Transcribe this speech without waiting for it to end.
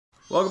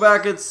Welcome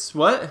back. It's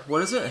what?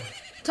 What is it?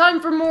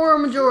 Time for more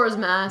Majora's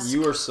Mask.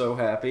 You are so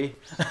happy.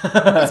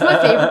 It's my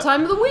favorite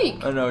time of the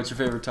week. I know, it's your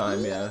favorite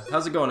time, yeah.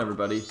 How's it going,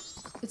 everybody?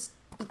 It's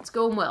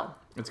going well.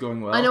 It's going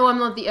well? I know I'm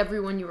not the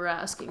everyone you were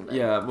asking. But...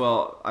 Yeah,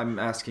 well, I'm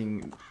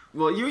asking...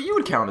 Well, you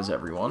would count as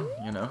everyone,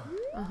 you know?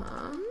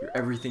 Uh-huh. You're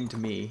everything to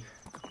me.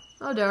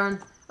 Oh,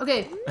 darn.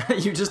 Okay.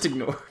 You just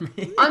ignore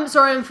me. I'm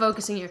sorry, I'm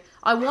focusing here.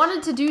 I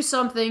wanted to do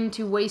something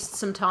to waste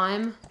some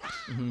time.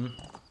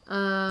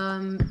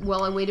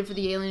 While I waited for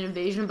the alien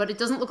invasion, but it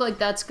doesn't look like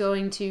that's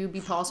going to be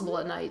possible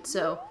at night,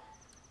 so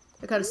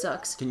it kind of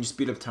sucks. Can you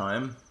speed up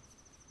time?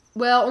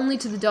 Well, only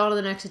to the dawn of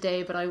the next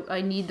day, but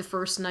I need the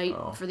first night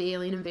for the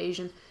alien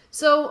invasion.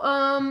 So,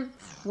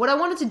 what I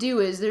wanted to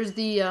do is, there's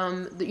the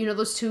you know,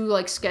 those two,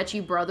 like, sketchy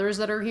brothers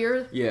that are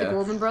here? Yeah. The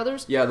Gorman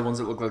brothers? Yeah, the ones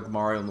that look like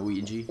Mario and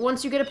Luigi.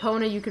 Once you get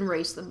Epona, you can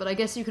race them, but I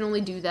guess you can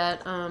only do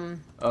that,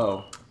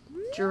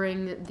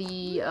 during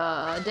the,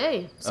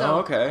 day. So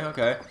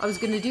okay. I was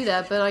gonna do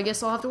that, but I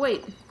guess I'll have to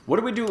wait. What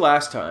did we do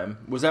last time?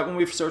 Was that when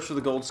we searched for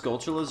the gold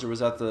Skulltulas, or was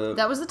that the...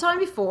 That was the time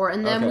before,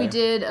 and then we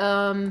did,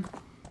 the...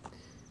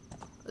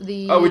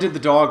 Oh, we did the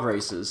dog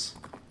races.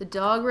 The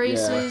dog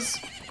races,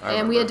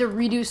 and we had to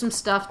redo some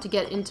stuff to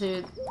get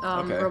into,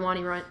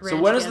 Romani Ranch So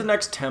when is again. the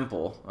next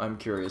temple? I'm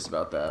curious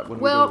about that. When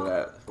do Well, we go to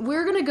that?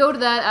 We're gonna go to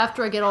that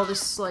after I get all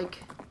this,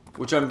 like...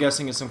 Which I'm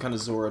guessing is some kind of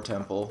Zora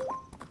temple.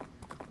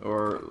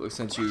 Or,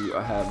 since you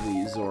have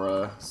the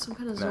Zora Some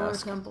kind of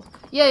mask. Zora temple.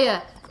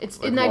 Yeah. It's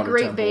Like in that water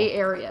Great temple. Bay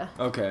area.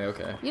 Okay.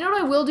 You know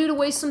what I will do to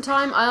waste some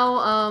time?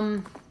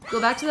 I'll, go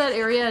back to that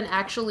area and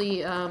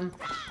actually,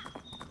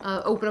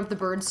 open up the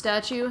bird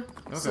statue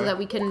so that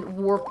we can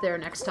warp there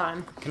next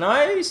time. Can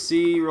I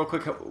see real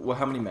quick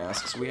how many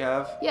masks we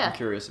have? Yeah. I'm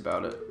curious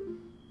about it.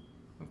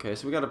 Okay,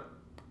 so we got a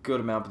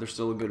good amount, but there's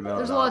still a good amount.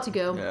 There's a lot to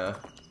go. Yeah.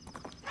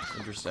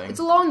 Interesting. It's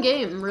a long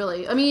game,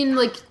 really. I mean,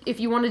 like,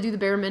 if you want to do the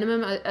bare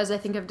minimum, as I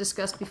think I've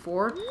discussed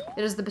before,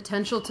 it has the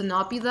potential to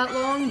not be that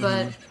long,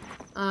 but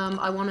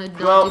I want to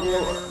not do the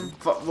bare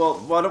minimum. Well,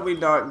 why don't we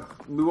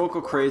not... We won't go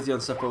crazy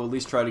on stuff, but we'll at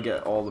least try to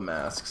get all the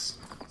masks,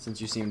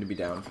 since you seem to be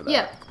down for that.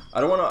 Yeah.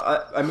 I don't want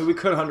to... I mean, we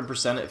could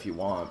 100% it if you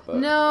want, but...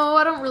 No,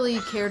 I don't really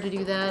care to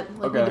do that.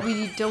 Like, Okay.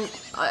 we don't...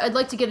 I'd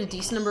like to get a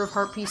decent number of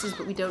heart pieces,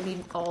 but we don't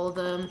need all of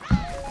them.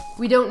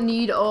 We don't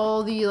need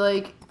all the,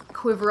 like,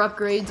 quiver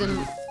upgrades,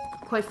 and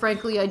quite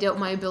frankly, I doubt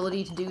my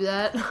ability to do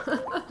that.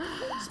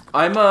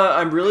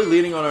 I'm really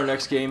leaning on our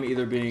next game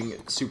either being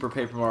Super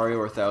Paper Mario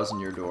or 1,000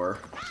 Year Door.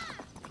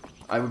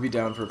 I would be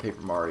down for a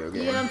Paper Mario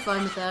game. Yeah, I'm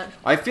fine with that.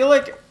 I feel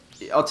like...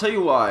 I'll tell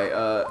you why.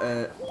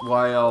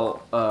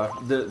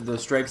 The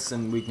strengths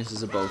and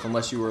weaknesses of both,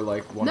 unless you were,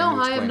 like, wanting to explain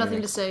No, I have nothing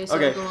anything. to say, so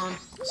Okay. go on.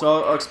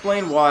 So I'll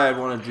explain why I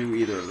want to do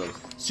either of them.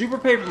 Super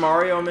Paper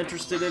Mario I'm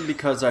interested in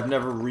because I've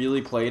never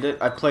really played it.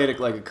 I played it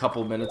like a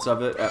couple minutes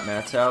of it at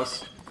Matt's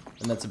house,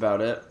 and that's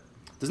about it.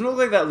 Doesn't look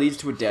like that leads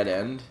to a dead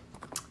end.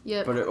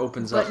 Yep. But it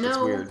opens up. It's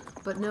weird.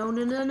 But no.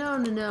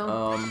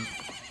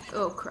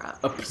 Oh crap!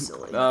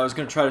 Silly. I was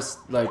gonna try to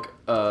like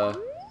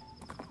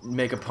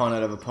make a pun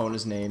out of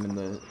Epona's name in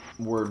the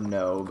word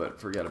no, but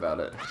forget about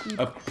it.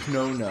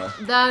 Epona.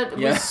 That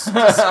was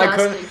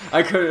disgusting.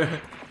 I couldn't.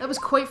 That was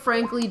quite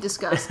frankly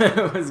disgusting.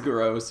 It was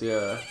gross.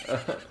 Yeah.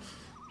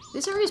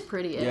 This area's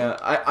pretty, eh? Yeah,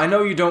 I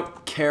know you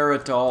don't care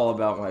at all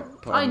about my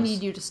puns. I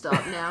need you to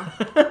stop now.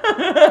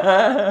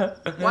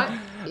 What?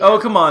 Yeah. Oh,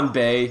 come on,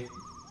 Bay.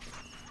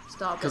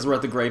 Stop it. Because we're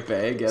at the Great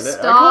Bay, get it?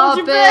 Stop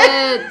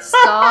it!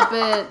 Stop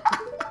it!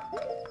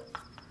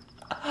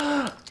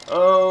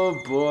 Oh,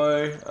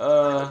 boy.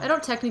 I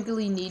don't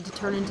technically need to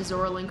turn into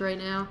Zora Link right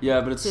now.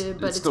 Yeah, but it's still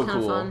kinda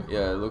cool. fun.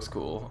 Yeah, it looks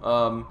cool.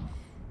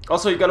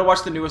 Also, you gotta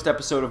watch the newest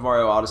episode of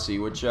Mario Odyssey,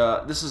 which,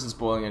 this isn't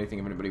spoiling anything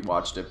if anybody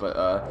watched it, but,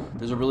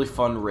 there's a really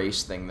fun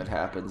race thing that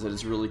happens, and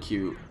it's really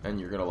cute, and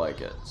you're gonna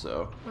like it,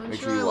 so make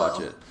sure you watch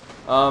it.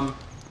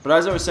 But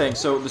as I was saying,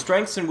 so the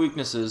strengths and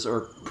weaknesses,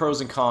 or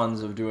pros and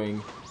cons of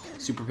doing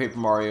Super Paper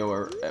Mario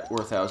or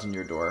 1,000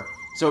 Year Door.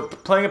 So,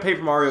 playing a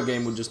Paper Mario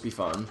game would just be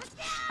fun.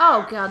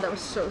 Oh god, that was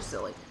so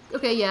silly.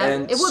 Okay, yeah,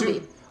 And it would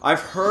be.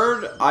 I've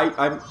heard,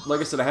 I'm like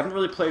I said, I haven't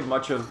really played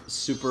much of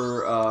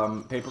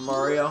Super Paper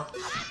Mario,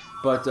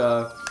 but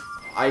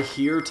I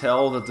hear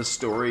tell that the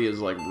story is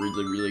like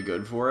really, really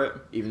good for it,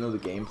 even though the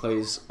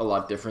gameplay's a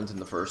lot different than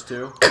the first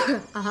two.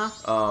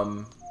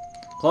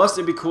 Plus,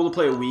 it'd be cool to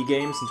play a Wii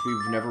game since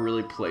we've never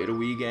really played a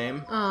Wii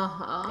game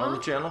on the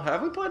channel.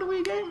 Have we played a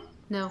Wii game?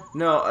 No.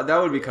 No, that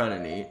would be kind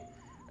of neat.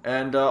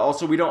 And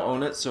also, we don't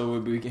own it, so it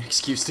would be an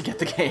excuse to get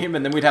the game,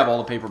 and then we'd have all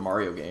the Paper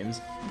Mario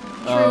games.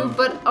 True,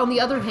 but on the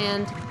other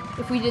hand,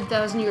 if we did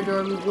 1,000 Year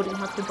Door, we wouldn't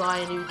have to buy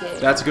a new game.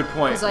 That's a good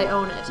point. Because I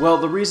own it. Well,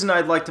 the reason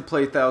I'd like to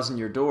play 1,000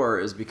 Year Door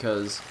is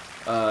because,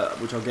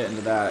 which I'll get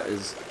into that,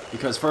 is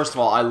because, first of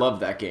all, I love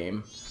that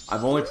game.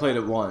 I've only played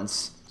it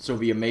once, so it'd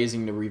be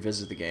amazing to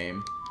revisit the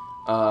game.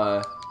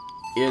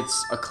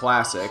 It's a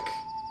classic,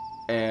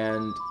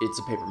 and it's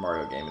a Paper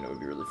Mario game, and it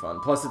would be really fun.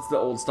 Plus, it's the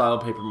old-style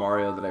Paper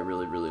Mario that I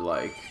really, really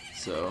like,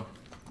 so...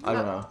 I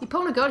don't know.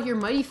 Epona got here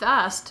mighty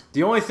fast.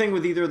 The only thing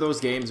with either of those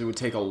games, it would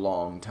take a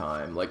long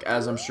time. Like,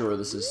 as I'm sure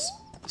this is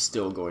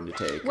still going to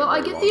take. Well,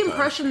 I get the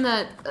impression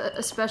that,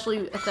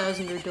 especially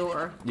 1,000-Year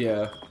Door.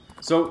 Yeah.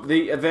 So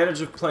the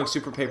advantage of playing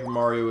Super Paper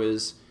Mario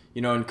is,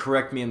 you know, and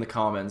correct me in the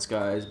comments,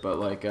 guys, but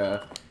like,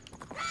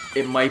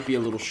 it might be a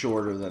little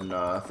shorter than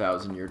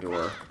 1,000-Year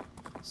Door.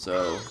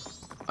 So,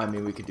 I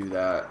mean, we could do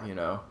that, you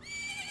know.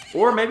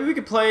 Or maybe we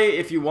could play,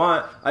 if you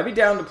want, I'd be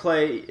down to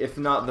play, if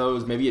not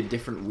those, maybe a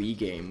different Wii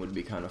game would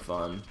be kind of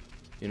fun,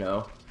 you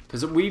know?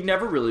 Because we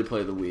never really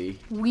play the Wii.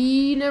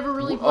 We never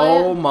really play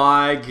Oh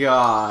my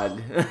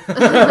god.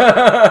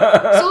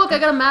 So look, I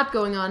got a map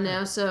going on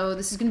now, so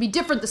this is going to be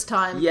different this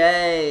time.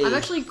 Yay! I'm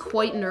actually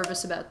quite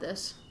nervous about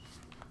this.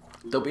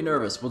 Don't be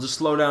nervous. We'll just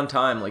slow down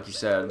time, like you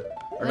said.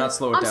 Or not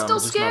slow it down, still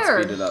but just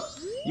scared. not speed it up.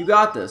 You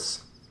got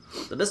this.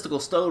 The mystical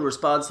stone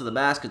responds to the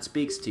mask it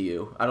speaks to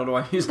you. I don't know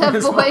why I'm using That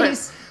this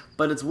voice.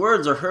 but its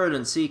words are heard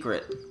in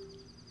secret.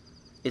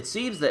 It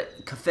seems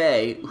that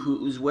Cafe,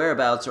 whose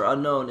whereabouts are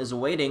unknown, is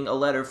awaiting a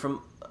letter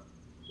from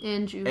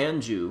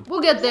Anju.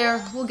 We'll get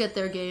there. We'll get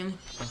there, game.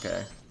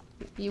 Okay.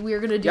 We're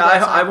gonna do. Yeah,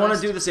 that I want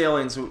to do this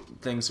aliens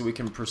thing so we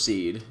can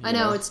proceed. I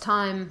know, it's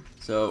time.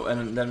 So,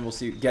 and then we'll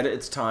see. Get it?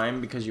 It's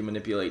time because you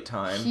manipulate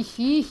time.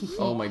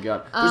 Oh my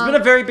god. Um, There's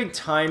been a very big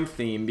time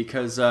theme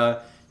because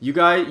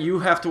you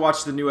have to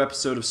watch the new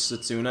episode of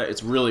Setsuna.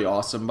 It's really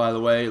awesome, by the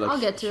way. Like, I'll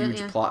get to it,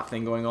 huge yeah. plot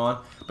thing going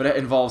on. But it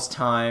involves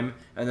time,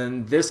 and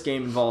then this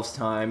game involves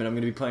time, and I'm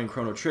going to be playing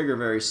Chrono Trigger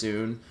very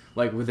soon,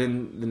 like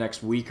within the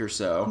next week or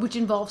so. Which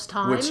involves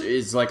time. Which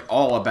is like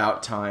all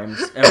about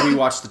times. And we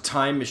watched The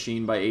Time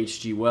Machine by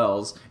H.G.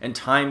 Wells, and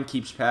time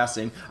keeps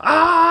passing.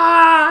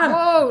 Ah!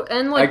 Whoa!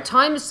 And like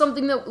time is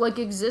something that like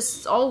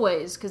exists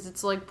always because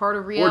it's like part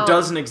of reality. Or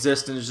doesn't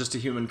exist and is just a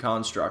human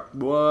construct.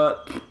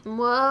 What?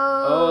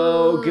 Whoa!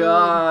 Oh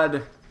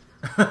god.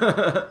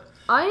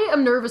 I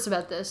am nervous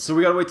about this. So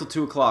we gotta wait till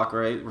 2 o'clock,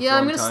 right? Yeah,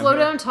 I'm gonna slow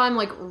down time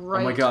like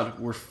right. Oh my god,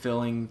 we're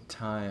filling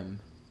time.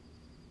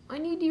 I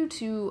need you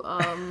to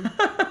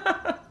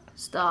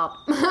stop.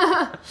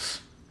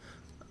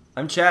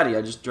 I'm chatty.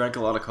 I just drank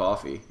a lot of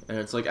coffee, and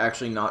it's like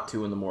actually not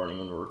 2 in the morning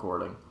when we're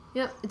recording.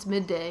 Yep, it's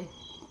midday.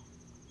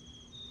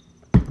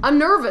 I'm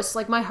nervous.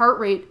 Like my heart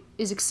rate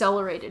is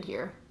accelerated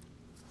here.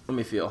 Let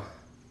me feel.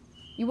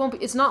 You won't be.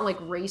 It's not like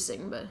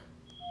racing, but.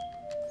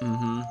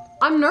 Mm-hmm.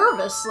 I'm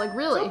nervous. Like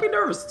really. Don't be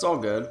nervous. It's all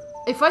good.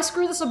 If I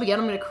screw this up again,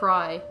 I'm gonna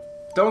cry.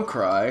 Don't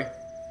cry.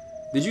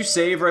 Did you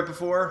save right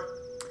before?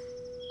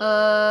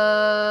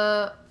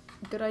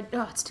 Good idea.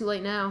 Oh, it's too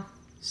late now.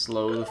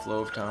 Slow the flow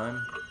of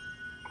time.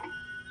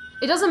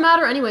 It doesn't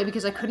matter anyway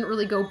because I couldn't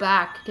really go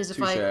back because if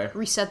Touché. I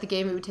reset the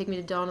game, it would take me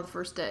to dawn of the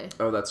first day.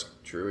 Oh, that's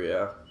true.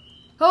 Yeah.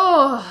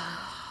 Oh,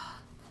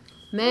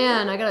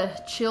 man, I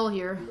gotta chill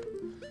here.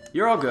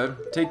 You're all good.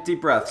 Take deep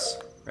breaths.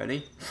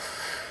 Ready?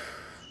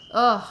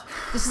 Ugh,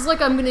 this is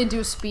like I'm gonna do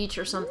a speech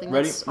or something.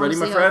 Ready? That's Ready,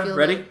 my honestly how I friend? feel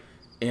Ready? about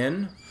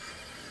In.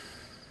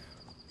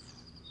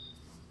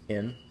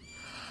 In.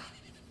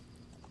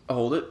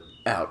 Hold it.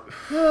 Out.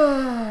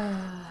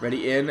 it.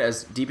 Ready? In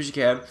as deep as you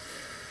can.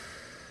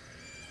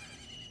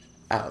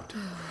 Out.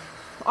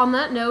 On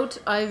that note,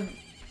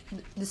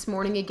 this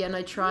morning again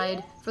I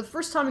tried for the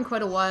first time in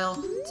quite a while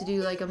to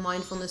do like a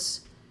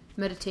mindfulness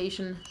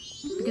meditation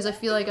because I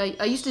feel like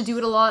I used to do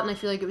it a lot and I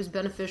feel like it was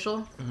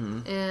beneficial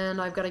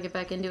and I've got to get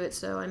back into it,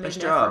 so I made Nice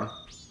an job. effort.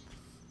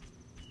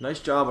 Nice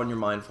job on your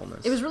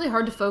mindfulness. It was really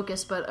hard to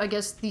focus, but I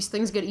guess these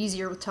things get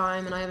easier with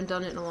time and I haven't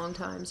done it in a long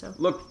time, so.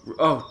 Look,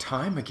 oh,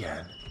 time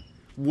again.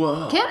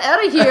 Whoa. Get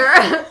out of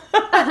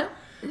here!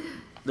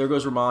 There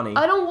goes Romani.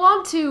 I don't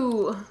want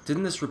to.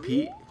 Didn't this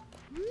repeat?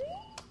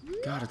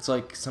 God, it's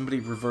like somebody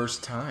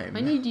reversed time.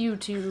 I need you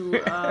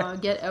to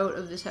get out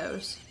of this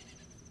house.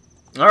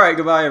 Alright,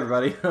 goodbye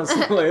everybody. I'll see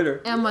you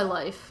later. And my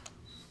life.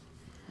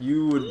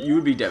 You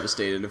would be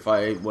devastated if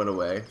I went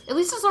away. At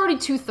least it's already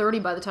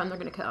 2:30 by the time they're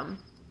gonna come.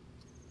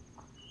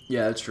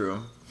 Yeah, that's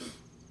true.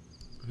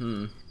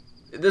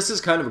 This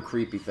is kind of a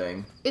creepy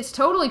thing. It's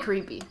totally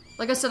creepy.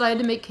 Like I said, I had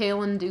to make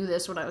Kaylin do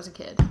this when I was a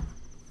kid.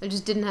 I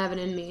just didn't have it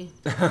in me.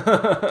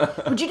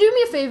 Would you do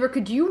me a favor?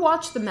 Could you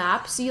watch the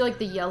map? See, like,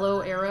 the yellow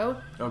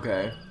arrow?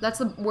 Okay.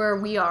 That's where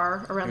we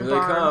are, around Here the they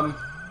barn. come.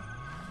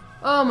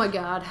 Oh my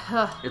god.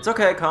 It's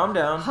okay, calm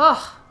down. Okay.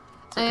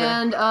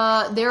 And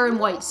they're in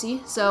white,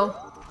 see? So,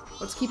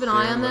 let's keep an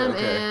eye on them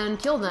okay. and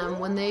kill them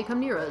when they come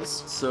near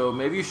us. So,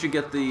 maybe you should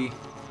get the...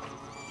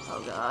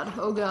 Oh god,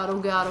 oh god, oh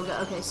god, oh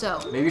god. Okay, so...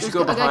 Maybe you should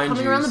go a guy behind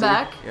coming you. around the see?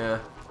 back. Yeah.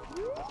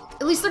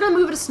 At least they're gonna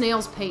move at a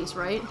snail's pace,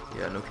 right?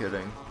 Yeah, no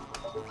kidding.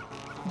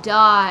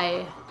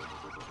 Die.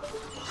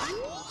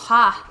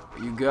 Ha.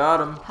 You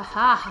got him. Ha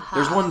ha ha ha.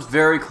 There's one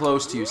very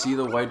close to you. See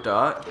the white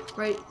dot?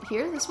 Right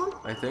here, this one?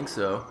 I think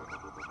so.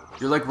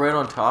 You're like right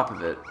on top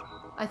of it.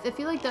 I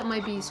feel like that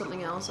might be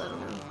something else, I don't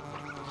know.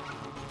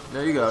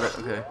 No, you got it.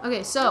 Okay.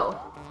 Okay, so...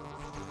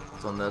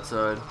 It's on that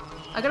side.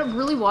 I gotta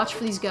really watch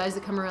for these guys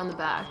that come around the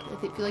back. I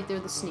feel like they're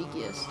the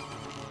sneakiest.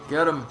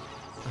 Get him.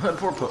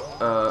 Poor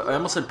I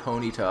almost said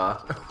Ponyta.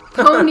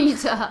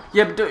 Ponyta!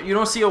 Yeah, but you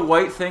don't see a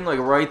white thing like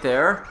right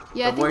there?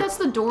 Yeah, I think that's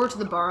the door to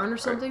the barn or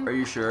something. Are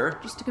you sure?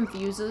 Just to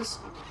confuse us.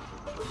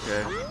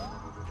 Okay.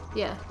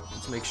 Yeah.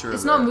 Let's make sure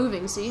It's of not that.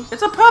 moving, see?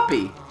 It's a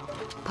puppy!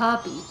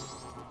 Puppy.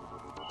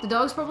 The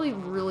dog's probably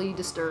really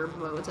disturbed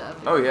by what's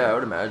happening. Oh yeah, I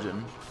would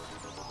imagine.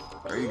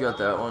 Alright, you got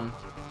that one.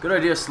 Good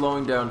idea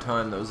slowing down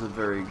time. That was a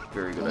very,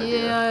 very good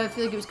idea. Yeah, I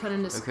feel like it was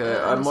kind of Okay,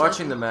 I'm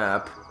watching the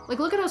map. Like,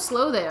 look at how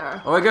slow they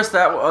are. Oh, I guess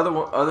that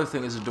other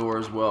thing is a door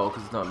as well,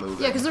 because it's not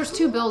moving. Yeah, because there's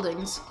 2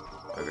 buildings.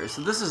 Okay,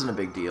 so this isn't a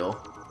big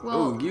deal.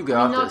 Well, Ooh, you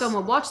got knock this. on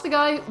wood. Watch the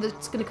guy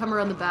that's gonna come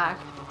around the back,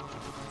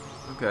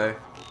 Okay.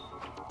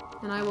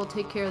 and I will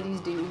take care of these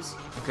dudes.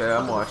 Okay, I'm Look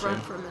at the watching.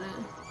 front for a minute.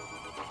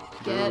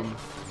 Get Boom.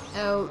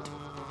 out.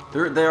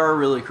 They are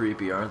really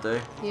creepy, aren't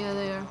they? Yeah,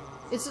 they are.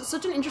 It's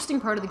such an interesting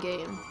part of the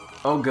game.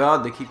 Oh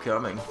god, they keep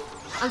coming.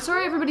 I'm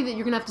sorry, everybody, that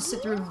you're gonna have to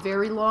sit through a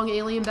very long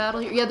alien battle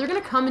here. Yeah, they're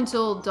gonna come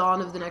until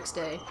dawn of the next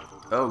day.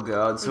 Oh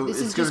god, so This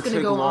is it's gonna just gonna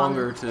take go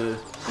longer on. to...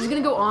 It's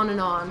gonna go on and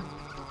on.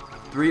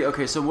 3,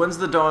 okay, so when's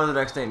the dawn of the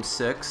next day?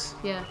 6?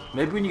 Yeah.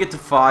 Maybe when you get to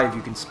 5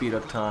 you can speed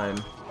up time.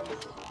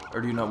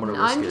 Or do you not want to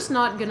risk it? I'm just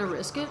not gonna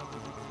risk it.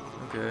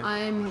 Okay.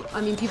 I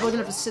mean, people are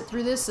gonna have to sit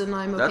through this, and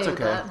I'm okay That's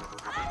with okay. that.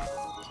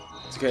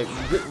 It's okay.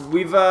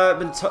 We've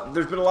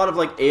there's been a lot of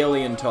like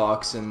alien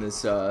talks in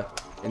this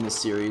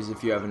series,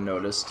 if you haven't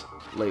noticed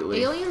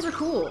lately. Aliens are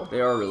cool.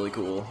 They are really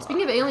cool.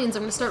 Speaking of aliens,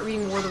 I'm gonna start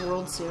reading War of the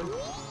Worlds soon.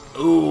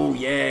 Ooh,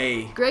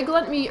 yay! Greg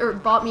bought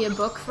me a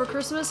book for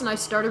Christmas, and I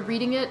started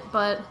reading it,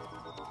 but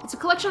it's a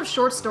collection of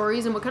short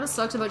stories, and what kind of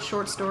sucks about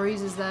short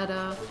stories is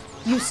that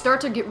you start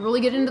to really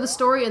get into the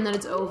story, and then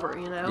it's over,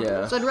 you know?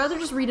 Yeah. So I'd rather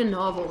just read a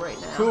novel right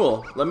now.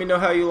 Cool. Let me know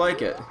how you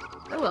like it.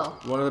 I will.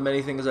 One of the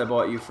many things I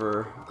bought you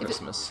for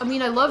Christmas. I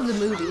mean, I love the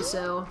movie,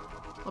 so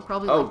I'll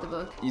probably like the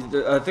book.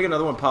 I think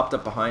another one popped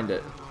up behind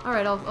it.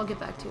 Alright, I'll get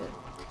back to it.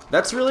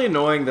 That's really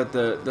annoying that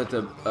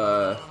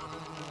the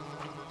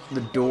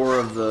door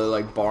of the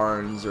like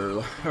barns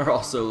are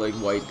also like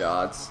white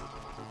dots.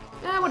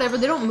 Whatever,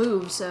 they don't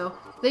move, so...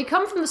 They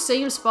come from the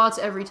same spots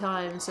every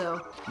time,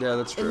 so... Yeah,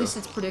 that's true. At least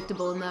it's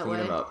predictable in that way.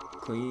 Clean them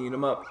up. Clean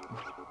them up.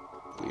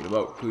 Clean them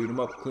up. Clean them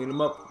up. Clean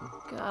them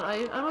up.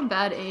 God, I'm a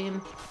bad aim.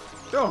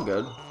 They're all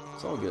good.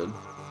 It's all good.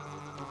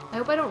 I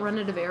hope I don't run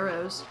out of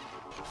arrows.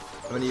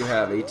 How many do you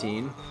have?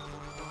 18?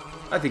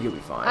 I think you'll be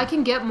fine. I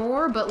can get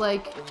more, but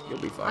like... You'll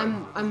be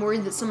fine. I'm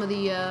worried that some of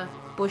the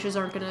bushes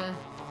aren't gonna...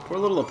 Poor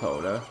little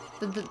Epona.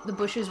 The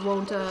bushes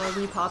won't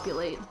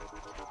repopulate.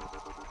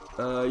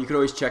 You could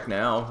always check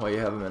now while you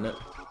have a minute.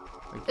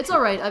 Like, It's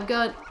alright, I've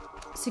got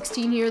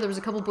 16 here, there was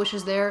a couple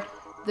bushes there.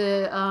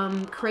 The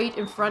crate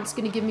in front's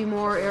gonna give me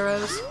more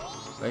arrows.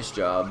 Nice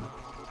job.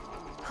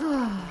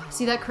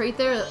 See that crate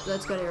there?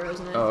 That's got arrows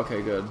in it. Oh,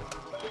 okay, good.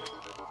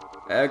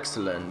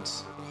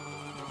 Excellent.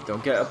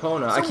 Don't get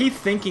Epona. I keep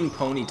thinking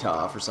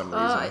Ponyta for some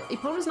reason.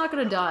 Epona's not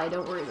gonna die,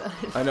 don't worry about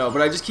it. I know,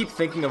 but I just keep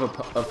thinking of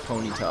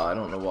Ponyta. I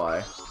don't know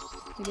why.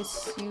 I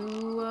guess you,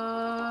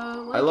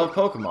 like I love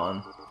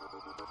Pokemon.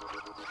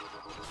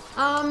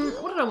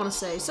 What did I want to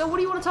say? So what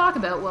do you want to talk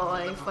about while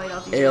I fight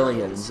off these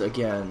Aliens,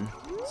 again.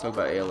 Let's talk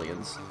about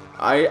aliens.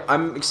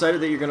 I'm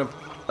excited that you're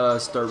gonna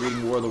start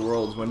reading War of the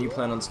Worlds. When do you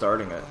plan on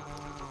starting it?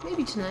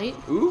 Maybe tonight.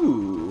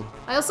 Ooh.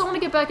 I also want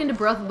to get back into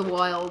Breath of the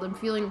Wild. I'm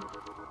feeling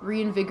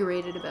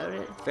reinvigorated about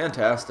it.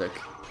 Fantastic.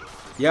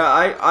 Yeah,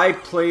 I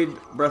played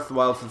Breath of the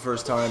Wild for the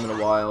first time in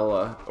a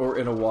while, or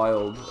in a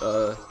wild,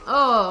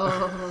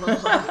 Oh.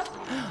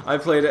 I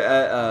played it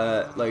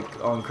at,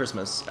 like, on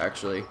Christmas,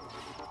 actually.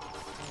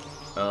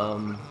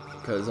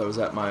 Because I was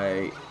at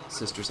my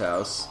sister's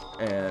house,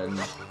 and,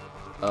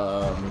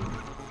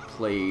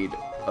 played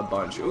a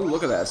bunch. Ooh,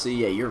 look at that. See,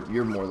 yeah,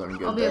 you're more than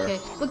good I'll be there. okay.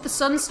 Look, the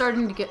sun's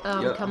starting to get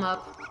Yep. come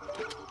up.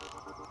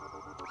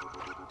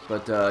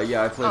 But,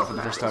 yeah, I played for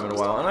the first time in a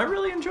while, and I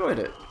really enjoyed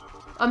it.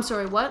 I'm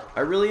sorry, what? I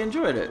really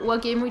enjoyed it.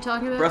 What game are we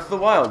talking about? Breath of the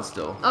Wild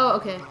still. Oh,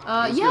 okay.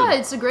 was Yeah, good.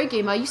 it's a great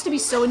game. I used to be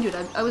so into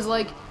it. I was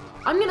like,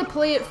 I'm gonna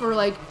play it for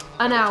like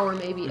an hour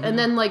maybe, Mm-hmm. and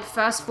then like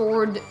fast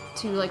forward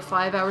to like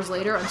 5 hours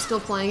later, I'm still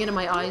playing it and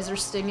my eyes are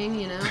stinging,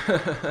 you know?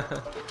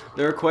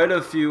 There are quite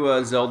a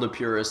few Zelda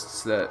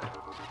purists that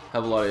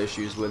have a lot of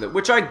issues with it,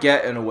 which I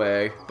get in a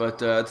way, but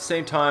at the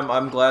same time,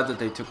 I'm glad that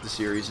they took the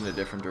series in a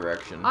different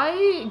direction.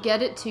 I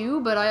get it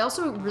too, but I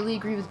also really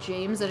agree with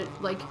James that it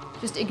like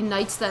just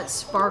ignites that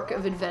spark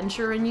of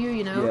adventure in you,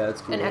 you know? Yeah,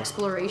 it's cool. And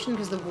exploration,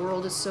 because the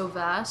world is so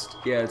vast.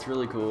 Yeah, it's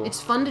really cool. It's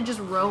fun to just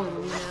roam,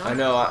 you know? I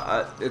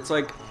know, it's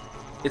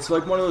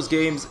like one of those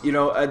games, you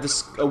know,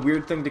 a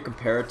weird thing to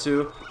compare it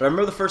to, but I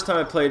remember the first time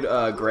I played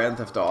Grand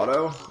Theft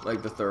Auto,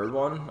 like the third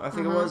one, I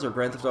think it was, or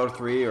Grand Theft Auto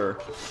 3, or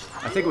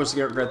I think it was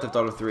Grand Theft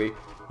Auto 3.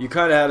 You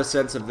kind of had a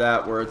sense of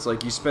that, where it's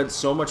like you spent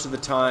so much of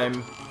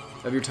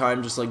your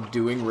time just like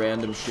doing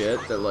random shit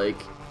that like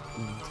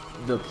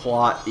the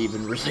plot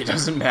even really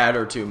doesn't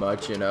matter too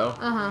much, you know?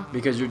 Uh-huh.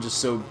 Because you're just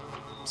so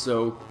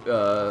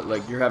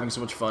like you're having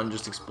so much fun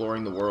just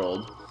exploring the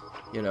world,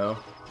 you know?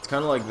 It's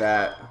kind of like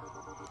that.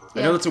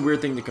 Yeah. I know that's a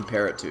weird thing to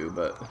compare it to,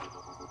 but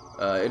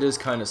it is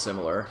kind of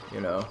similar, you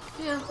know?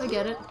 Yeah, I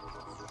get it.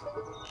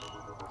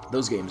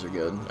 Those games are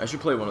good. I should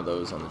play one of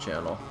those on the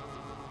channel.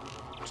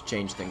 Just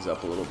change things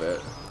up a little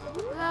bit.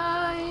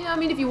 I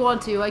mean, if you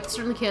want to, I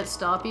certainly can't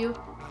stop you.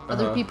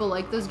 Other Uh-huh. people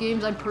like those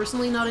games. I'm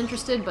personally not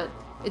interested, but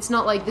It's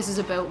not like this is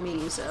about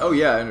me, so... Oh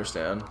yeah, I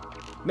understand.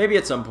 Maybe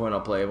at some point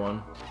I'll play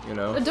one, you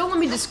know? But don't let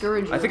me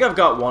discourage you. I think I've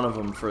got one of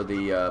them for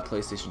the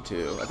PlayStation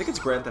 2. I think it's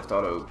Grand Theft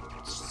Auto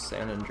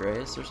San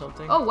Andreas or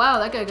something. Oh wow,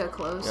 that guy got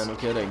close. Yeah, no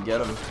kidding.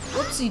 Get him.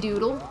 Whoopsie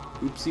doodle.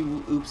 Oopsie,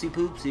 oopsie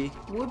poopsie.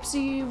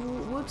 Whoopsie,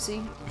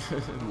 whoopsie.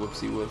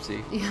 Whoopsie,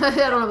 whoopsie. Yeah,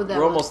 I don't know what that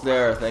We're was. almost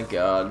there, thank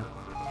God.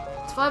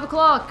 It's 5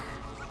 o'clock.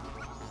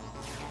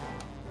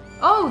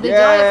 Oh, they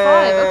die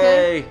at 5.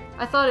 Okay.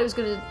 I thought it was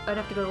gonna. I'd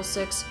have to go till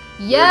 6.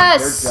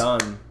 Yes. They're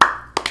done.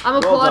 I'm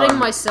applauding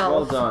myself.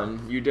 Well done.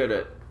 You did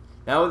it.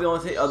 Now the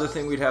only other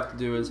thing we'd have to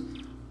do is,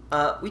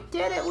 we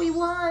did it. We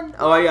won.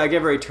 Oh yeah, I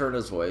give her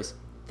Eterna's voice.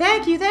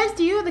 Thank you. Thanks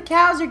to you, the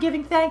cows are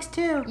giving thanks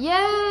too.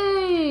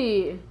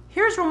 Yay!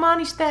 Here's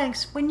Romani's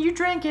thanks. When you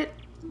drink it,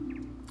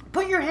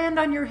 put your hand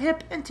on your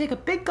hip and take a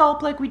big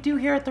gulp like we do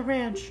here at the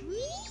ranch.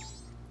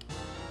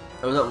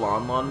 Oh, is that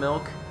Lon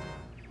milk?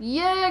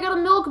 Yay! I got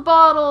a milk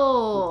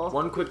bottle.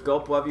 One quick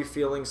gulp will have you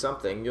feeling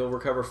something. You'll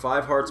recover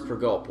 5 hearts per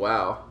gulp.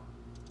 Wow.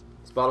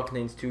 This bottle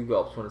contains 2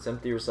 gulps. When it's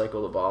empty,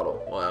 recycle the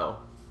bottle. Wow.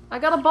 I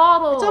got a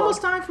bottle. It's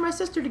almost time for my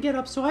sister to get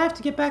up, so I have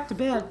to get back to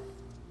bed.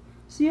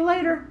 See you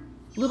later,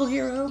 little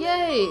hero.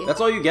 Yay!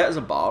 That's all you get is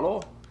a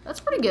bottle? That's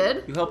pretty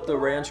good. You helped the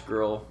ranch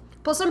girl.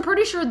 Plus, I'm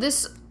pretty sure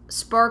this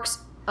sparks,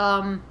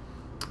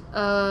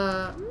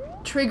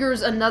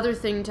 triggers another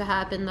thing to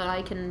happen that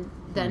I can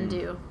then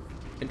do.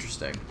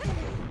 Interesting.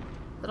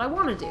 That I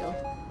want to do.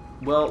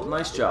 Well,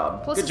 nice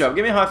job. Plus Good job.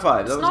 Give me a high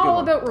five. That It's was a not good all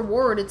one. about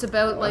reward. It's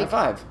about High like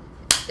five.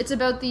 it's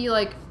about the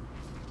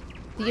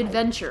the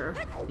adventure.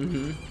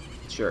 Mm-hmm.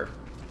 Sure.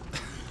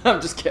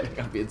 I'm just kidding.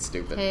 I'm being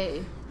stupid.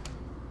 Hey.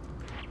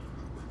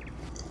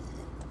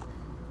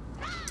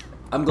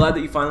 I'm glad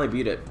that you finally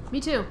beat it. Me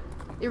too.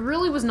 It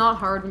really was not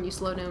hard when you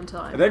slow down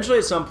time. Eventually,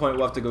 at some point,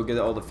 we'll have to go get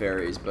all the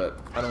fairies, but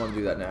I don't want to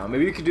do that now.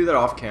 Maybe we could do that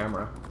off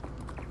camera.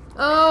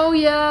 Oh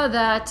yeah,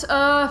 that.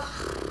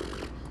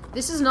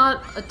 This is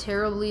not a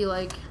terribly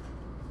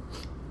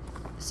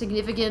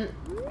significant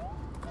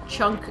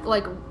chunk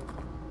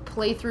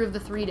playthrough of the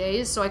 3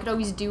 days, so I could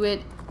always do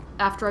it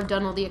after I've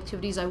done all the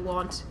activities I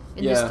want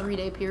in this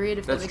 3-day period.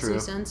 If that makes any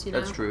sense, you know.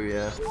 That's true.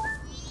 Yeah.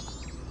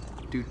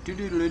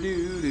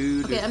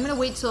 Okay, I'm gonna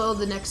wait till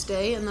the next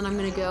day, and then I'm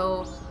gonna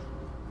go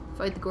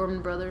fight the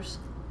Gorman brothers.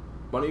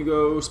 Why don't you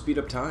go speed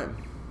up time?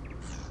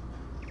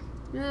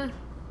 Yeah.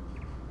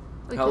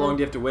 How long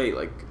do you have to wait?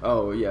 Like,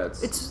 oh yeah,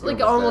 it's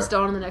like almost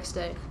done on the next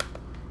day.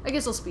 I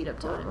guess I'll speed up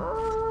time.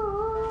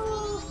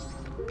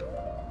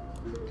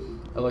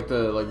 I like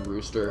the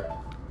rooster.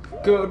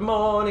 Good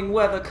morning,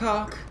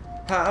 weathercock.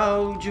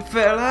 How'd you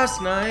fare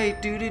last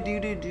night? Do do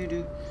do do do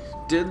do.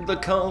 Did the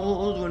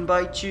cold one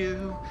bite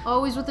you?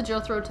 Always with the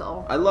Jethro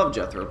Tull. I love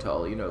Jethro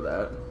Tull. You know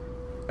that.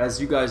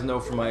 As you guys know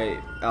from my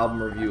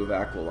album review of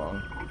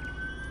Aqualung,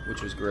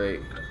 which was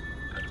great.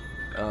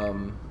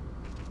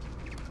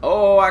 Oh,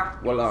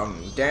 Aqualung.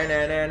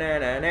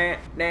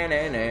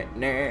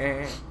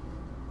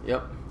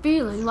 Yep.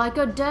 Feeling like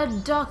a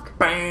dead duck.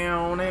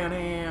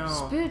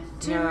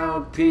 Spitting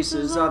out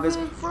pieces of his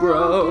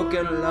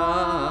broken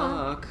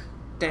luck.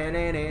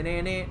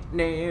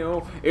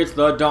 It's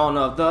the dawn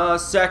of the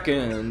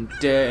second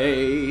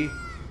day.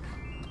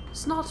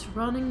 Snot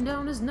running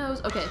down his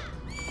nose. Okay.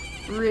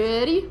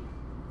 Ready?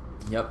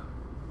 Yep.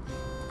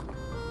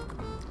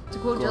 To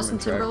quote Gorman Justin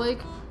track. Timberlake.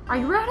 Are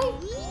you ready?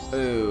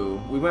 Ooh,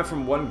 we went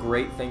from one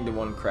great thing to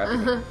one crappy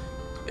thing.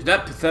 Is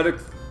that pathetic?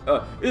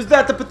 Is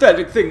that the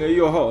pathetic thing of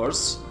your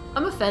horse?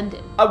 I'm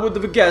offended. I would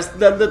have guessed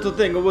that little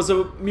thing was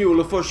a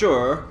mule for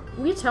sure.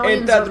 We Italians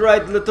Ain't that don't,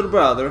 right, little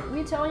brother?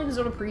 We Italians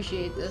don't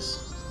appreciate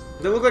this.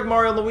 They look like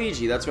Mario and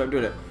Luigi, that's why I'm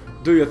doing it.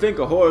 Do you think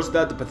a horse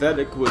that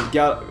pathetic would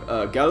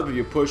gallop if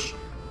you push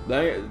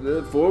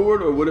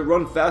forward, or would it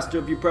run faster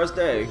if you pressed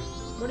A?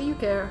 What do you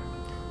care?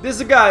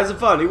 This guy is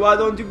funny, why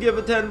don't you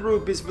give 10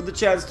 rupees for the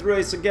chance to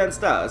race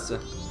against us?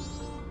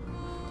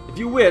 If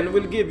you win,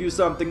 we'll give you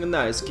something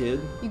nice,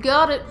 kid. You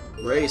got it.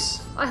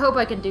 Race. I hope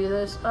I can do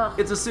this. Ugh.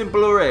 It's a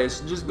simple race,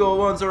 just go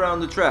once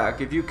around the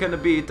track. If you can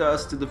beat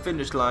us to the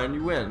finish line,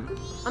 you win.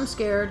 I'm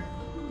scared.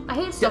 I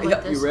hate stuff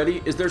like this. You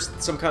ready? Is there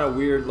some kind of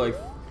weird, do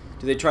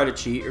they try to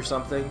cheat or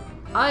something?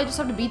 I just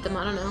have to beat them,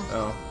 I don't know.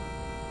 Oh.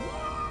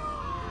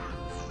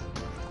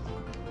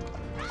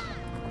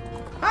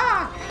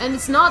 And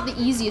it's not the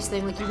easiest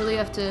thing, you really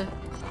have to,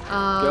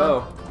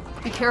 Go.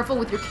 be careful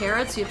with your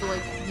carrots, you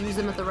have to, use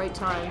them at the right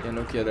time. Yeah,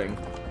 no kidding.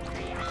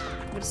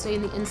 I'm gonna stay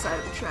in the inside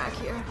of the track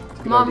here.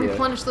 Good Come on, idea.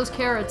 replenish those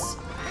carrots.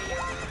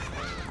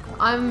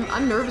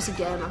 I'm nervous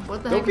again.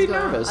 What the Don't heck be is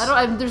going nervous.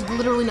 on? There's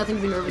literally nothing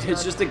to be nervous about.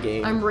 It's just a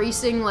game. I'm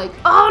racing oh no,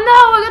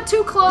 I got too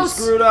You close!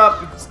 screwed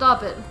up.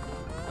 Stop it.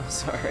 I'm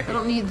sorry. I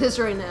don't need this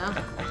right now.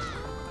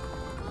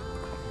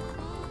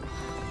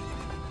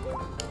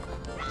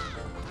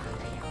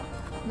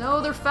 No,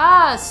 they're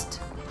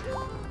fast!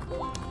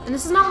 And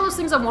this is not one of those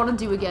things I want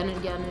to do again and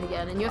again and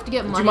again, and you have to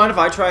get money. Do you mind if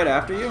I try it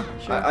after you?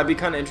 Sure. I'd be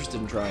kind of interested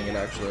in trying it,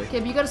 actually. Okay,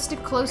 but you gotta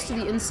stick close to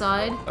the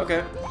inside.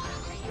 Okay.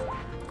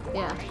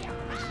 Yeah,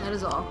 that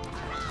is all.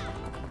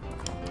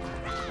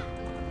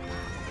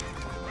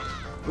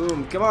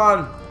 Boom, come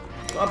on.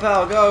 Come on,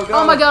 pal, go, go.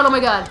 Oh my god, oh my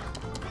god.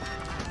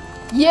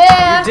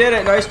 Yeah! You did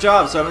it, nice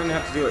job, so I don't even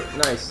have to do it.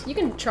 Nice. You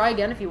can try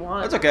again if you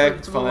want. That's okay, for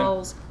it's the fine.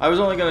 lulz. I was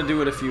only gonna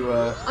do it if you,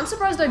 I'm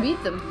surprised I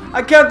beat them.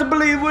 I can't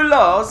believe we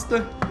lost.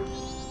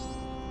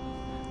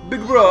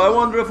 Big bro, I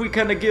wonder if we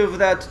can give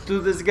that to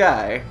this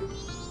guy.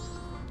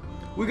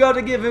 We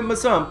gotta give him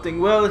something.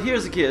 Well,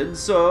 here's a kid,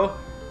 so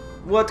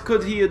what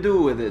could he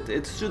do with it?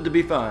 It should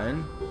be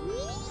fine.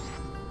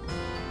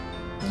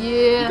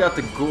 Yeah. We got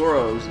the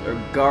Garo's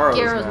Garo's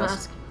mask.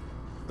 mask.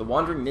 The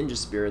wandering ninja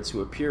spirits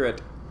who appear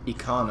at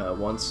Icana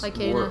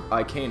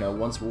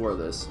once wore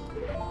this.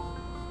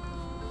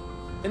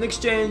 In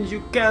exchange,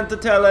 you can't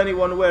tell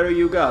anyone where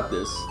you got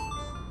this.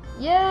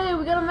 Yay,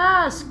 we got a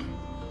mask.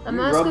 A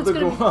mask Rub that's the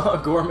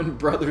gonna... Gorman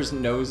brothers'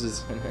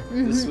 noses in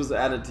it. This was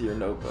added to your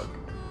notebook.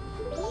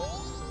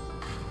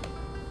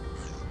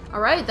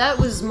 Alright, that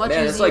was much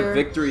easier. Man, it's like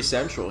Victory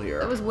Central here.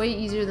 That was way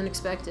easier than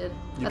expected.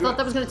 I thought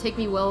that was going to take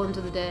me well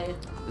into the day.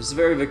 This is a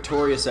very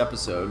victorious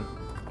episode.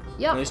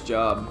 Yep. Nice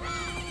job.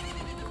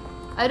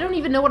 I don't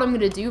even know what I'm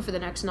going to do for the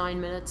next 9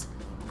 minutes.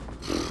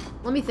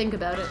 Let me think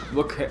about it.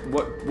 What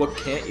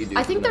can't you do?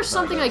 I think there's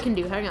something I can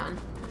do. Hang on.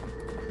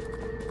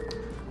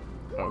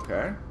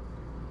 Okay.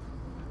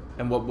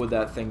 And what would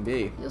that thing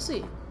be? You'll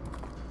see.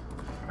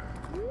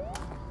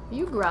 Are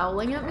you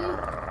growling at me?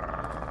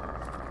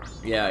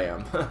 Yeah, I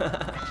am.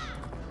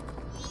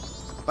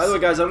 By the way,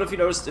 guys, I don't know if you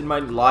noticed in my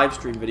live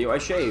stream video, I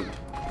shaved.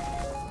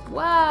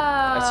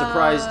 Wow.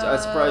 I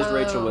surprised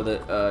Rachel with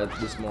it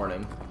this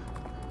morning,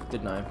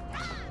 didn't I?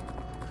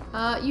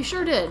 You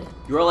sure did.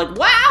 You were like,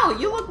 "Wow,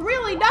 you look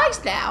really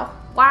nice now."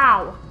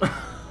 Wow.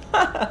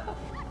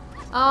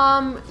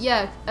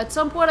 Yeah. At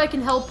some point, I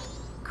can help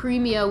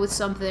Creamia with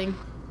something.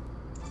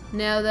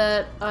 Now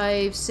that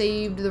I've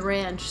saved the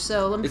ranch,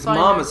 so let me It's find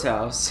Mama's out.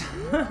 house.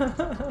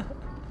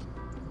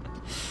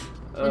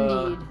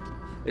 Indeed.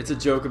 It's a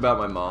joke about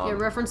my mom. Yeah,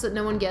 reference that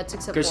no one gets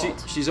except Because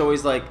Walt. she's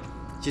always like,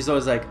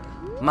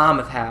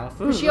 Mama's house.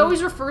 She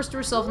always refers to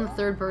herself in the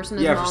third person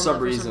as Yeah, Mama for some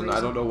reason. I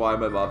don't know why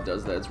my mom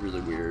does that. It's really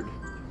weird.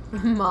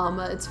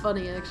 Mama, it's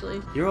funny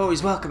actually. You're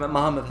always welcome at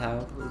Mama's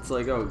house. It's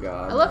like, oh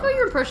god. I love how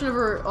your impression of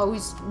her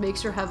always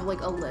makes her have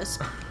like a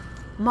lisp.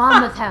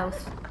 Mama's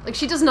house. Like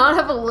she does not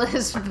have a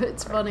lisp, but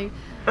it's funny.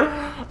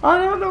 I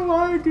don't know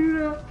why I do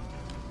that.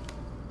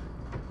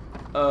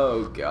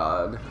 Oh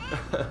god.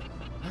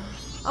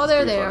 Oh,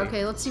 there they are.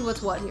 Okay, let's see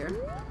what's what here.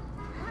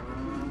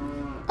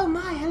 Oh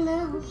my,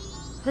 hello.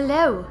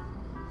 Hello.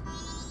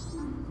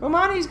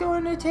 Romani's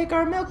going to take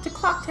our milk to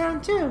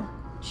Clocktown too.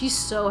 She's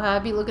so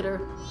happy. Look at her.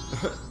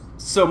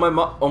 So my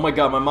mom, oh my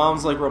god, my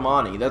mom's like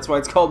Romani. That's why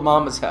it's called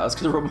Mama's house,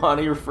 because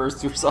Romani refers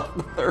to herself in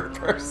the third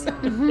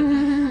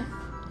person.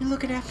 You're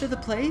looking after the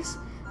place?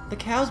 The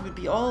cows would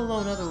be all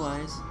alone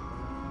otherwise.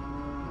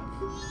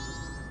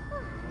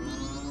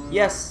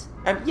 Yes.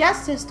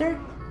 Yes, sister.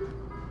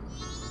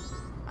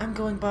 I'm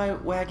going by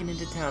wagon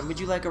into town. Would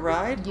you like a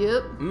ride?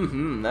 Yep.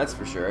 Mm-hmm, that's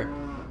for sure.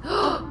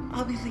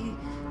 I'll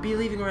be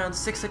leaving around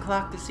 6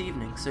 o'clock this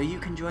evening, so you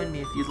can join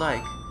me if you'd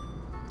like.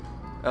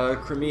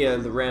 Crimea,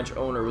 the ranch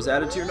owner, was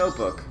added to your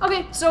notebook.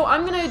 Okay, so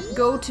I'm gonna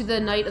go to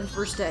the night of the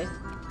first day.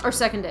 Or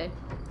second day.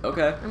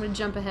 Okay. I'm gonna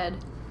jump ahead.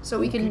 So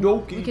we can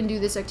Okey-dokey. do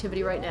this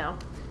activity right now.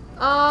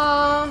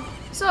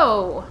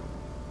 So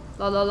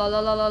la la la la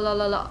la la la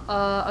la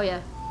la oh yeah.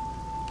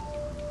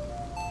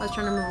 I was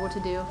trying to remember what to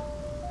do.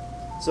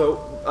 So,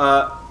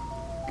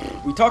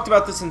 we talked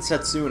about this in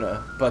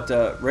Setsuna, but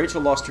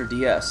Rachel lost her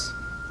DS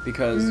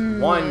because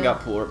wine got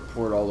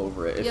poured all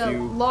over it. Yeah,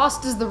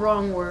 lost is the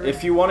wrong word.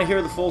 If you want to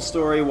hear the full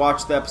story,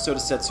 watch the episode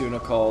of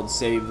Setsuna called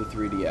Save the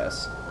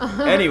 3DS.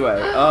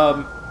 Anyway,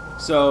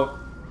 so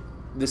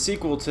the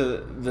sequel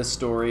to this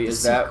story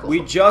is that we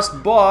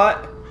just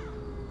bought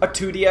a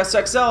 2DS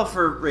XL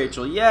for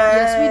Rachel. Yay!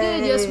 Yes, we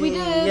did. Yes, we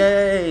did.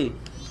 Yay!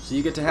 So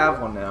you get to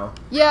have one now.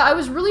 Yeah, I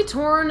was really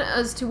torn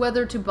as to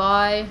whether to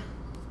buy...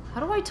 How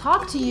do I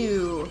talk to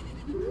you?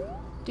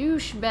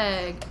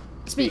 Douchebag.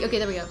 Speak. Okay,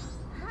 there we go.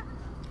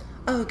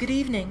 Oh, good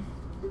evening.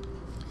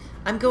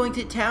 I'm going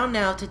to town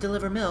now to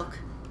deliver milk.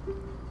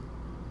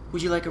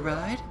 Would you like a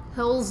ride?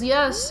 Hells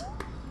yes.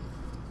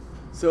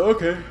 So,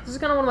 okay. This is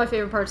kind of one of my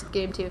favorite parts of the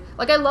game, too.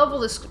 Like, I love all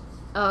this...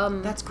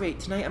 That's great.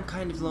 Tonight I'm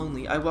kind of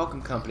lonely. I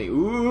welcome company.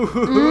 Ooh.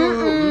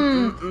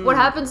 What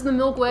happens in the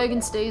milk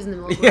wagon stays in the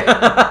milk wagon.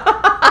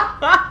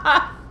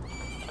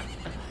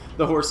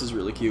 The horse is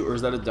really cute. Or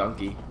is that a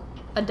donkey?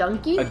 A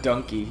donkey? A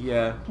donkey,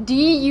 yeah.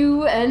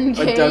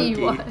 D-U-N-K-E-Y. A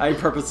donkey. I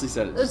purposely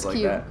said it just That's like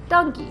cute. that.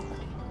 Donkey.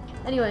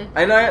 Anyway.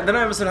 And then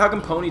I almost said, how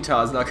come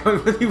Ponyta's not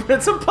coming with you? But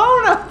it's a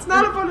Pona! It's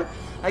not a Pona!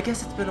 I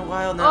guess it's been a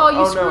while now. Oh,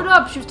 you screwed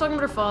up. She was talking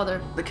about her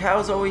father. The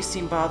cows always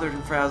seem bothered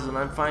and frazzled, and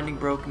I'm finding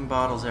broken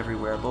bottles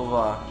everywhere. Blah,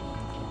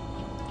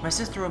 blah. My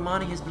sister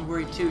Romani has been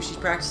worried too. She's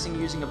practicing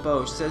using a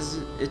bow. She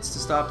says it's to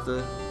stop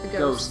the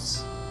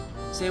ghosts.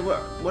 Say,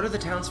 what are the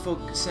townsfolk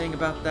saying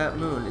about that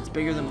moon? It's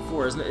bigger than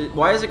before, isn't it?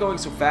 Why is it going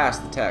so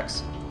fast, the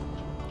text?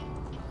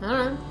 I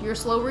don't know. You're a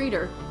slow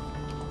reader.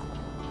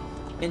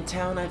 In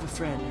town, I have a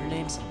friend. Her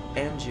name's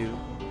Anju.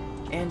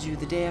 Anju,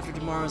 the day after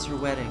tomorrow is her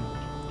wedding.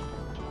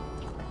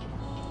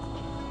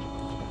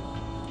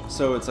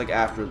 So it's like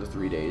after the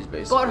 3 days,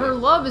 basically. But her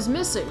love is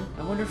missing.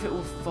 I wonder if it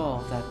will fall,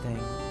 that thing.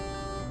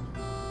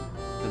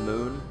 The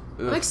moon?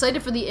 Ugh. I'm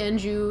excited for the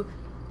Anju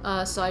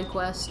side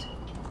quest,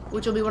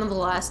 which will be one of the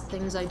last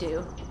things I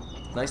do.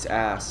 Nice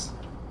ass.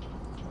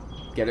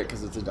 Get it?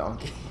 Because it's a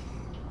donkey.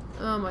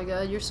 Oh my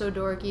god, you're so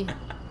dorky.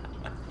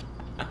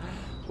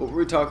 What were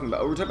we talking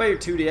about? Oh, we're talking about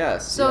your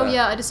 2DS. So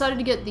yeah, I decided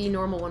to get the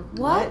normal one.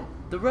 What?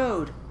 The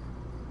road.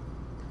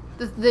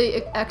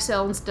 The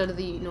XL instead of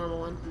the normal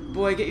one.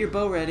 Boy, get your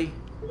bow ready.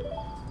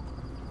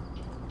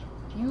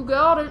 You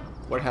got it.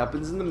 What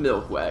happens in the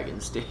milk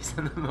wagon stays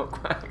in the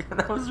milk wagon.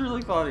 That was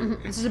really funny.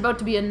 This is about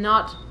to be a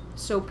not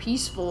so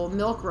peaceful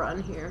milk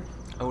run here.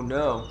 Oh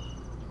no.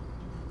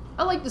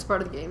 I like this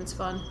part of the game, it's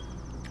fun.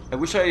 I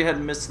wish I had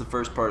missed the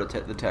first part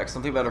of the text.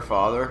 Something about her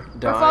father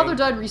dying. Her father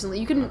died recently.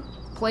 You can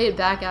play it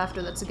back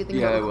after. That's a good thing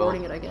Yeah, about I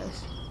recording will. it, I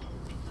guess.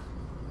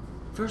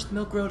 First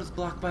Milk Road is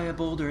blocked by a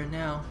boulder, and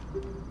now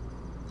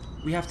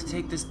we have to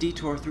take this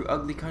detour through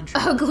ugly country.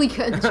 Ugly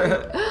country.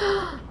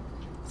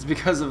 It's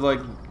because of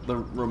like the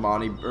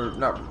Romani or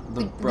not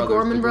the brothers.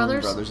 Gorman the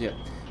brothers? brothers, yeah.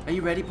 Are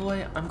you ready,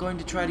 boy? I'm going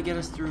to try to get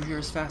us through here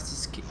as fast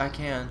as I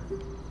can.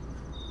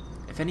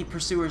 If any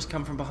pursuers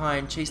come from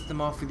behind, chase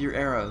them off with your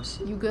arrows.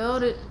 You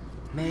got it.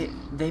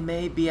 They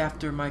may be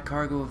after my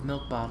cargo of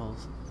milk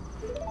bottles.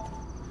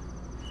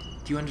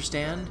 Do you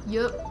understand?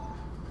 Yep.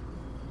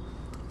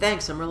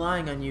 Thanks, I'm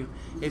relying on you.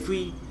 If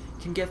we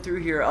can get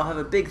through here, I'll have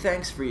a big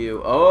thanks for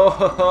you. Oh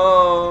ho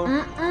ho!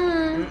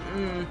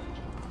 Mm-mm.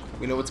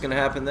 We know what's gonna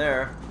happen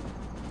there.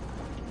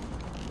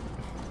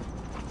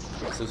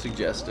 So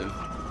suggestive.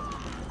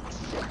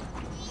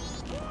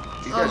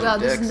 These Oh guys are god,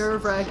 this is dicks.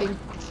 nerve-wracking.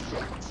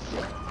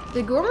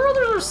 The Gorman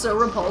brothers are so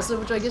repulsive,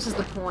 which I guess is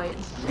the point.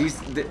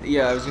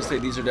 Yeah, I was gonna say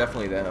these are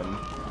definitely them.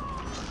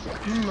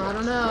 I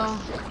don't know.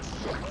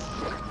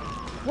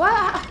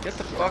 What? Get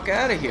the fuck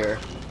out of here.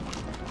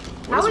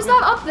 How is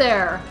that up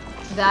there?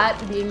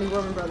 That being the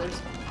Gorman brothers.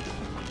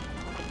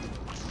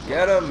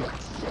 Get him.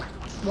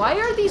 Why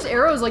are these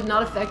arrows like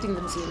not affecting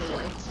them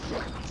seemingly?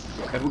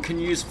 Can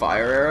you use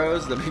fire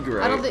arrows? That'd be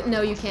great. I don't think.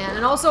 No, you can.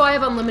 And also, I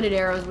have unlimited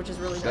arrows, which is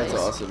really That's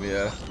nice. awesome.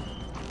 Yeah.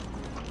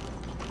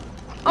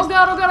 Oh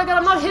god! Oh god! Oh god!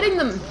 I'm not hitting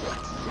them.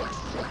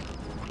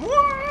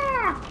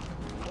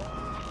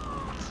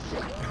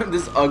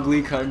 This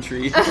ugly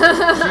country.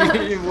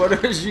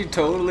 What is she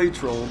totally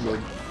trolled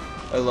them?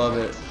 I love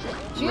it.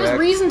 She has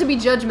reason to be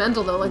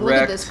judgmental though. Like, look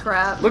at this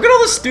crap. Look at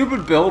all the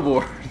stupid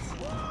billboards.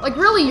 Like,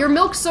 really, your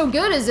milk's so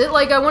good, is it?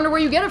 Like, I wonder where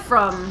you get it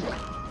from.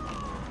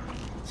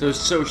 So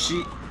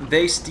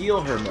they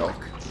steal her milk.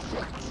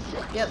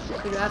 Yep,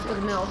 they're after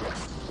the milk.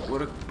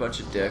 What a bunch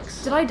of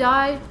dicks. Did I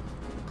die?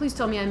 Please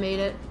tell me I made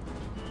it.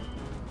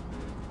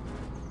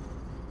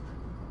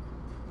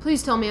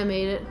 Please tell me I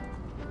made it.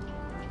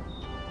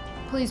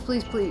 Please,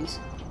 please, please.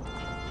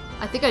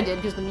 I think I did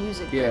because the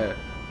music. Yeah.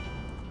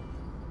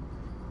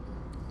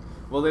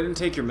 Well, they didn't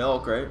take your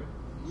milk, right?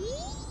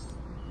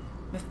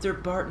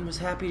 Mr. Barton was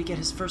happy to get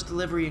his first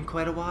delivery in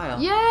quite a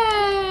while.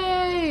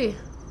 Yay!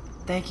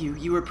 Thank you.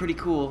 You were pretty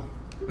cool.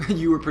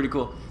 You were pretty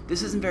cool.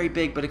 This isn't very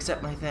big, but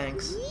accept my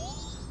thanks.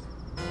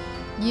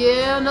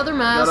 Yeah, another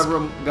mask.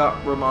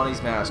 Got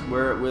Romani's mask.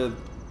 Wear it with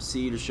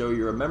C to show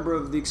you're a member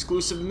of the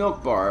exclusive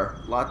milk bar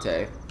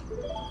latte.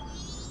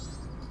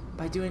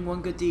 By doing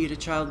one good deed, a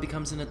child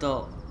becomes an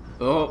adult.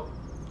 Oh.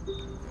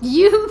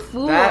 You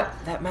fool!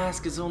 That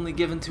mask is only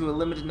given to a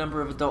limited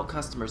number of adult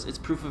customers. It's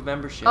proof of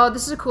membership. Oh,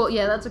 this is a cool.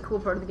 Yeah, that's a cool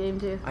part of the game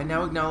too. I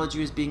now acknowledge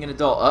you as being an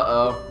adult.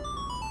 Uh-oh.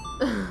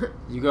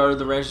 You got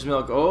the rancher's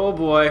milk. Oh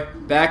boy.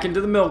 Back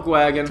into the milk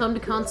wagon. Time to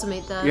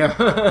consummate that.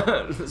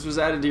 Yeah. This was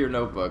added to your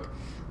notebook.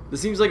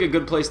 This seems like a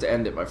good place to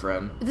end it, my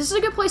friend. This is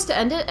a good place to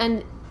end it,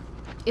 and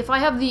if I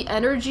have the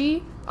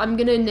energy, I'm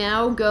gonna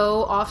now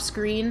go off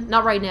screen.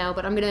 Not right now,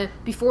 but I'm gonna,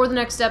 before the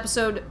next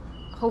episode,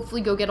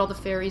 hopefully go get all the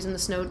fairies in the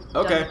snow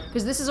done. Okay.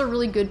 Because this is a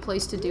really good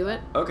place to do it.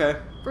 Okay.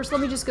 First,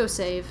 let me just go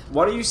save.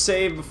 Why don't you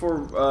save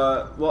before,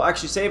 well,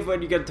 actually save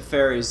when you get the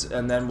fairies,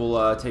 and then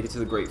we'll, take it to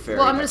the Great Fairy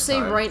Well, I'm gonna next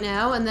save time. right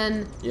now, and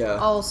then Yeah.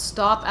 I'll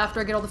stop after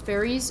I get all the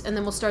fairies, and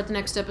then we'll start the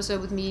next episode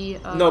with me.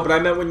 No, but I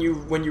meant when you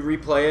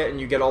replay it and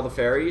you get all the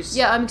fairies.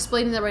 Yeah, I'm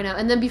explaining that right now.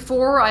 And then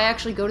before I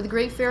actually go to the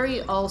Great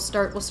Fairy, we'll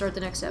start the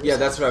next episode. Yeah,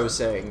 that's what I was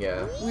saying,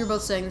 yeah. We were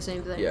both saying the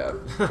same thing. Yeah.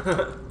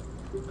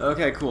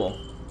 Okay, cool.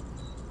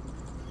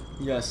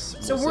 Yes.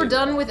 So we'll we're save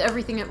done it. with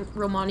everything at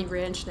Romani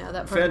Ranch now.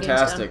 That part of the game's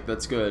Fantastic, done.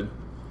 that's good.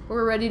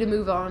 We're ready to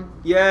move on.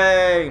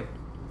 Yay! Alright,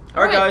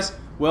 Alright. guys.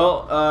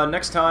 Well,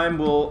 next time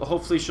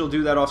hopefully she'll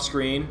do that off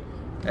screen.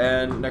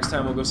 And next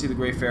time we'll go see the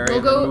Great Fairy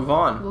and then move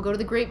on. We'll go to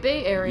the Great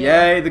Bay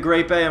area. Yay, the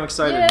Great Bay. I'm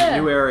excited. Yeah.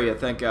 New area,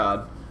 thank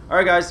God.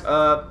 Alright, guys.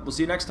 We'll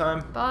see you next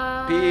time.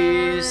 Bye.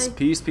 Peace.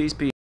 Peace, peace,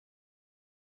 peace.